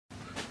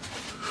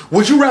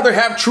Would you rather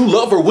have true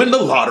love or win the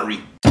lottery?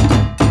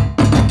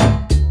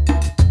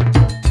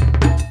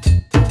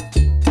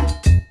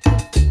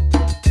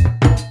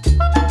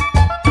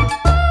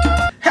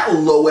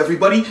 Hello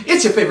everybody,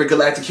 it's your favorite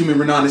galactic human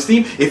Renan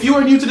Estime. If you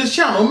are new to this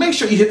channel, make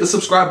sure you hit the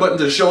subscribe button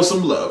to show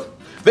some love.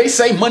 They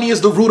say money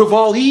is the root of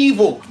all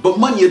evil, but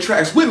money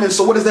attracts women,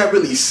 so what does that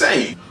really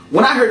say?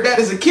 When I heard that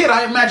as a kid,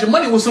 I imagined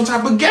money was some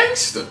type of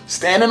gangster.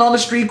 Standing on the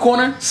street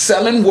corner,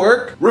 selling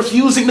work,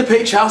 refusing to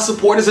pay child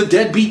support as a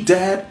deadbeat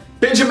dad.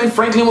 Benjamin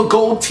Franklin with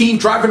gold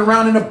teeth driving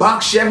around in a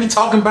box Chevy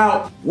talking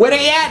about, where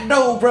they at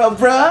though,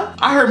 bruh?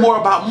 I heard more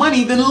about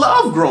money than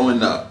love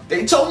growing up.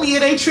 They told me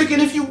it ain't tricking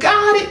if you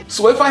got it.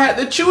 So if I had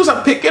to choose,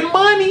 I'm picking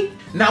money.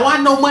 Now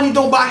I know money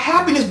don't buy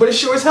happiness, but it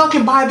sure as hell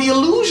can buy the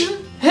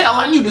illusion. Hell,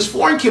 I knew this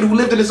foreign kid who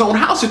lived in his own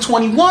house at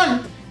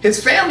 21.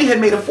 His family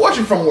had made a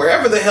fortune from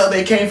wherever the hell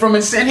they came from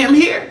and sent him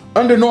here.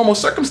 Under normal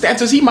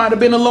circumstances, he might have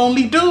been a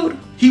lonely dude.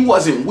 He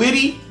wasn't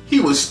witty. He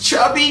was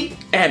chubby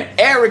and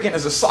arrogant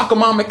as a soccer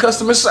mom at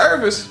customer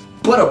service.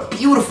 But a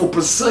beautiful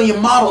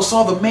Brazilian model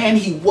saw the man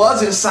he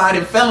was inside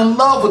and fell in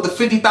love with the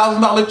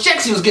 $50,000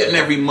 checks he was getting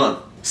every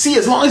month. See,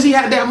 as long as he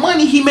had that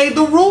money, he made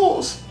the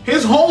rules.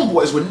 His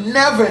homeboys would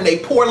never in their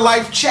poor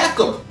life check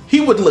him.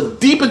 He would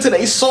look deep into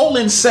their soul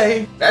and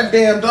say, that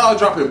damn dog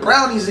dropping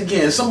brownies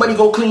again, somebody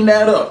go clean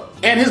that up.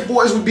 And his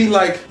boys would be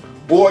like,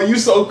 boy, you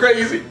so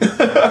crazy.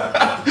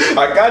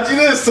 I got you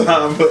this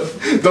time,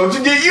 but don't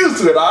you get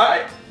used to it, all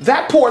right?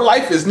 That poor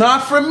life is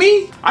not for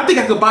me. I think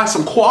I could buy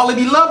some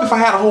quality love if I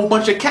had a whole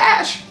bunch of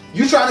cash.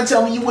 You trying to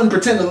tell me you wouldn't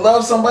pretend to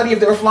love somebody if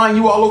they were flying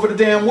you all over the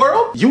damn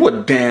world? You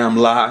a damn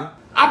lie.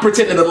 I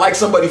pretended to like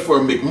somebody for a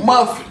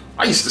McMuffin.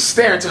 I used to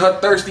stare into her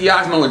thirsty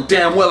eyes knowing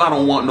damn well I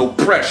don't want no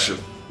pressure.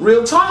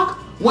 Real talk.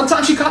 One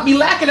time she caught me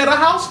lacking at a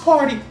house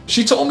party.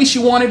 She told me she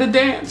wanted to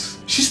dance.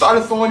 She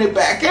started throwing it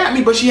back at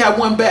me, but she had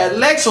one bad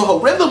leg, so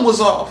her rhythm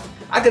was off.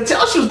 I could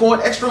tell she was going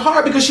extra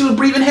hard because she was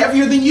breathing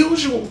heavier than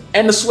usual.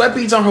 And the sweat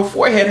beads on her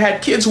forehead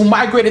had kids who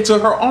migrated to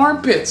her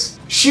armpits.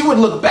 She would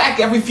look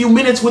back every few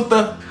minutes with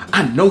the,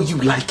 I know you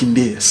liking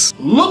this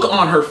look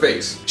on her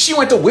face. She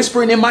went to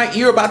whispering in my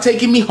ear about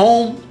taking me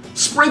home,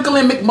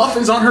 sprinkling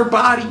McMuffins on her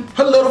body.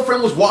 Her little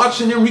friend was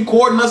watching and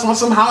recording us on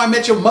some How I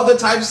Met Your Mother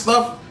type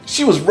stuff.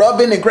 She was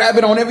rubbing and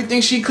grabbing on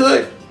everything she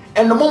could.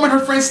 And the moment her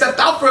friend stepped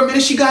out for a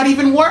minute, she got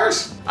even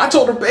worse. I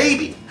told her,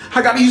 baby,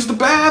 I gotta use the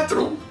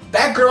bathroom.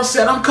 That girl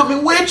said, I'm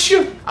coming with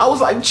you. I was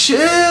like,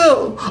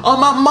 chill.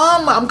 On my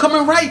mama, I'm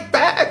coming right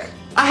back.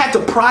 I had to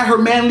pry her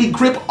manly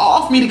grip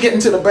off me to get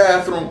into the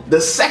bathroom.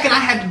 The second I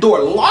had the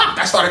door locked,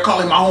 I started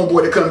calling my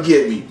homeboy to come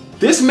get me.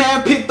 This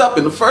man picked up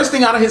and the first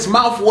thing out of his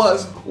mouth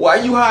was, why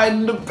you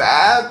hiding in the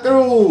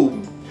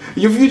bathroom?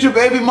 Your future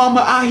baby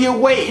mama out here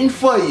waiting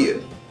for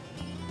you.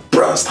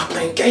 Bruh, stop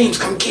playing games,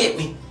 come get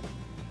me.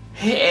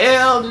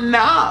 Hell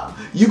nah.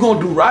 You gonna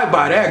do right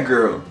by that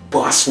girl.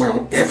 Boy, I swear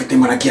on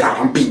everything when I get out,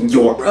 I'm beating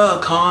your.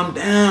 Bruh, calm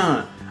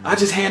down. I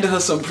just handed her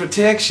some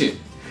protection.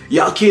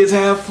 Y'all kids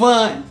have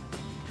fun.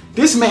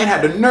 This man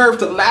had the nerve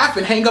to laugh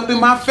and hang up in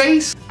my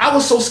face. I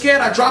was so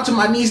scared I dropped to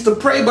my knees to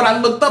pray, but I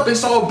looked up and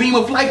saw a beam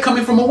of light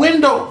coming from a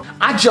window.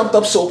 I jumped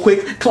up so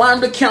quick,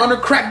 climbed the counter,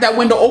 cracked that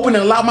window open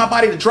and allowed my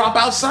body to drop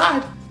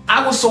outside.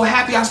 I was so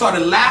happy I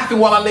started laughing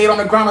while I laid on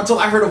the ground until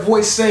I heard a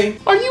voice say,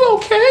 are you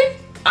okay?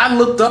 I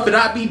looked up and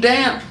I'd be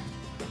damned.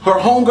 Her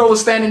homegirl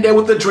was standing there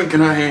with a drink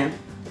in her hand.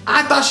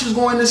 I thought she was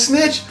going to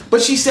snitch,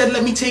 but she said,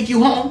 let me take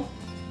you home.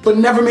 But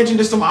never mentioned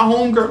this to my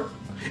homegirl.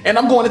 And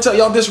I'm going to tell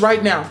y'all this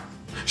right now.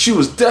 She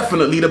was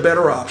definitely the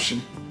better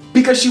option.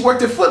 Because she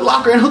worked at Foot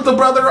Locker and hooked the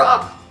brother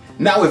up.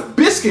 Now if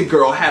Biscuit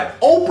Girl had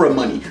Oprah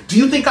money, do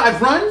you think I'd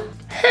run?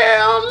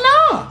 Hell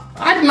no.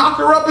 I'd knock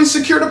her up and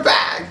secure the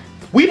bag.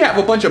 We'd have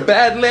a bunch of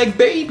bad leg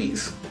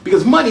babies.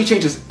 Because money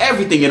changes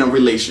everything in a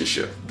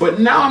relationship. But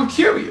now I'm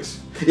curious.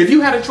 If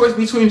you had a choice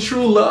between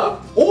true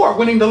love or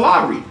winning the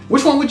lottery,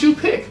 which one would you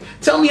pick?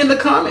 Tell me in the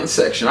comments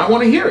section. I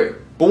want to hear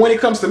it. But when it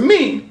comes to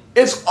me,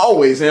 it's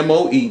always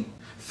MOE.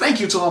 Thank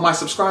you to all my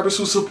subscribers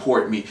who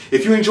support me.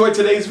 If you enjoyed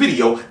today's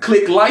video,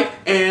 click like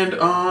and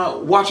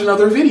watch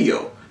another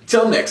video.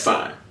 Till next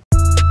time.